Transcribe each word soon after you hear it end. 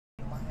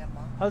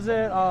How's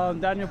it?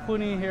 Daniel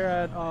Puni here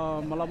at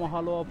Malama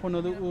Haloa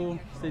Festival.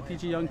 They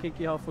teach young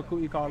kiki how for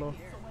ku'i kalo.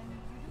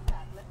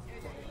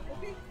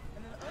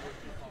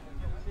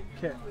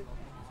 Okay.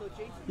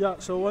 Yeah,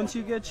 so once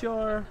you get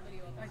your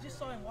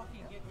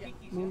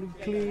mulu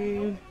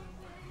clean,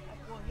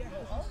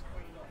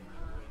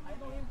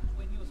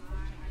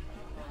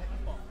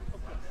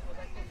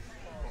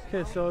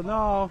 okay, so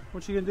now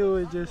what you can do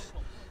is just,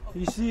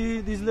 you see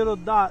these little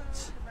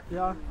dots,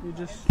 yeah, you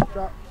just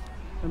drop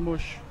and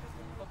mush.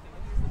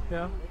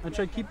 Yeah, and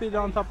try to keep it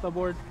on top of the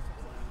board.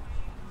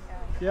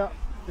 Yeah,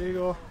 there you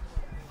go.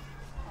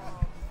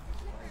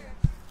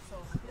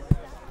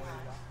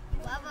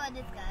 What about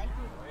this guy?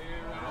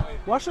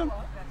 Wash them.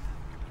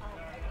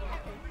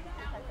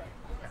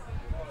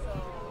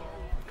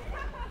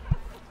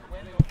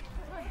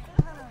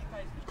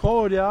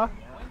 Cold, yeah?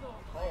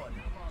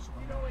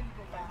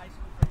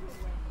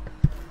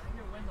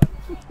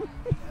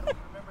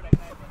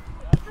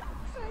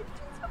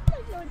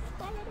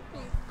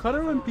 Cut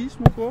it in piece,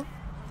 Muko.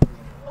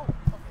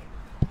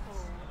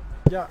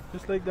 Yeah,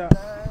 just like that.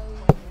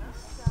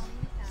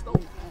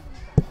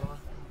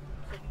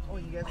 Oh,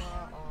 you guys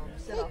want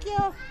set up? Thank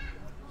you.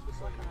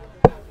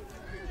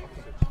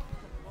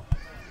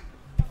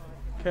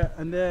 Okay,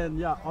 and then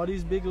yeah, all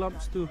these big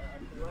lumps too.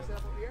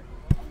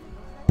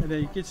 And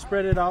then you can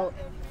spread it out.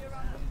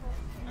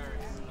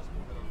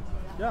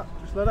 Yeah,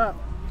 just like that.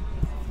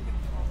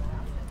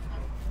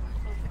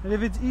 And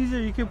if it's easier,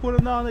 you can put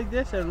them down like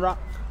this and rock.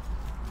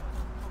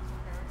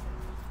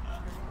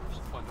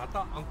 I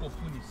thought Uncle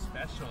Puni's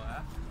special,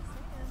 eh?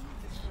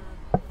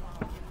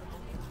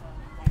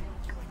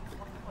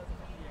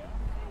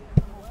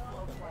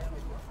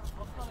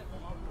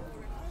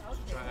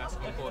 Try to ask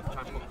Uncle if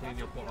time to clean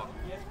your pot.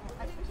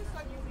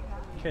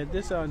 Okay,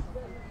 this one.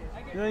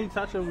 You don't need to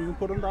touch them, we can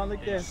put them down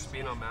like this.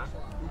 Spin them, man.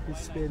 You can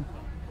spin.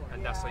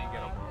 And that's how you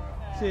get them.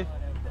 See?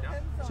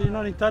 Yeah? So you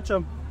don't need to touch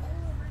them.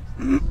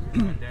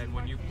 And then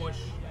when you push,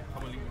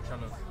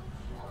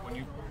 when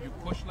you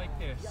push like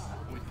this,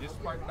 with this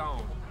part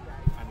down,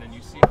 and then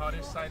you see how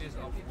this side is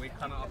up, way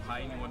kind of up high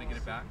and you want to get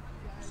it back.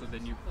 So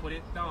then you put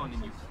it down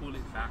and you pull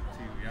it back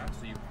too, yeah?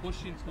 So you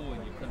push into it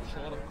and you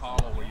control the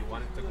collar where you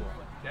want it to go,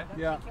 okay?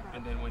 Yeah.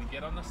 And then when you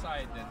get on the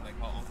side, then like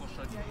how Uncle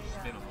showed you,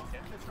 spin them,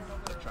 okay?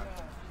 Let's try.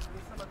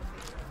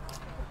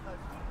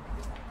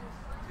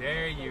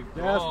 There you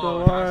go. That's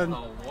the one.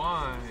 That's the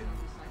one.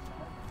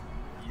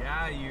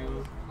 Yeah,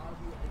 you.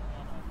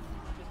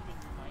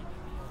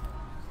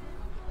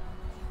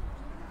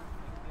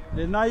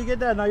 Then now you get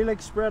that, now you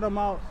like spread them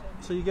out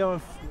so you get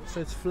one, so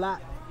it's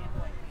flat.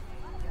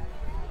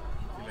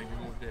 You like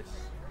remove this.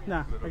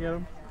 Nah, I get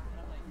them.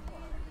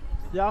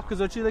 Yeah, because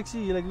what you like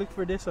see, you like look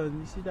for this one,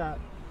 you see that.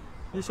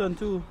 This one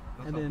too,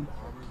 and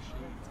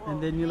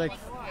then you like,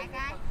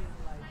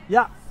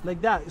 yeah,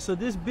 like that. So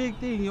this big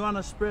thing, you want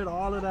to spread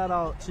all of that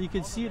out so you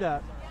can see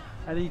that,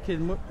 and then you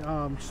can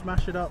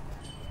smash it up.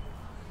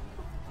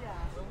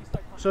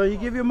 So you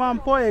give your mom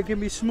poi, it can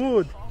be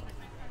smooth.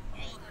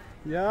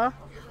 Yeah?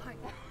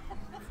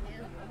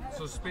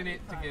 So spin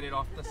it to get it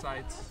off the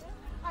sides.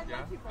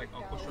 Yeah, like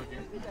Uncle showed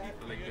you.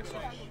 Like this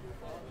one.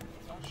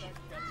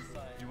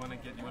 You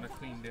wanna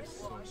clean this,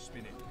 so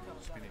spin it.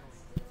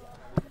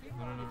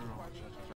 No.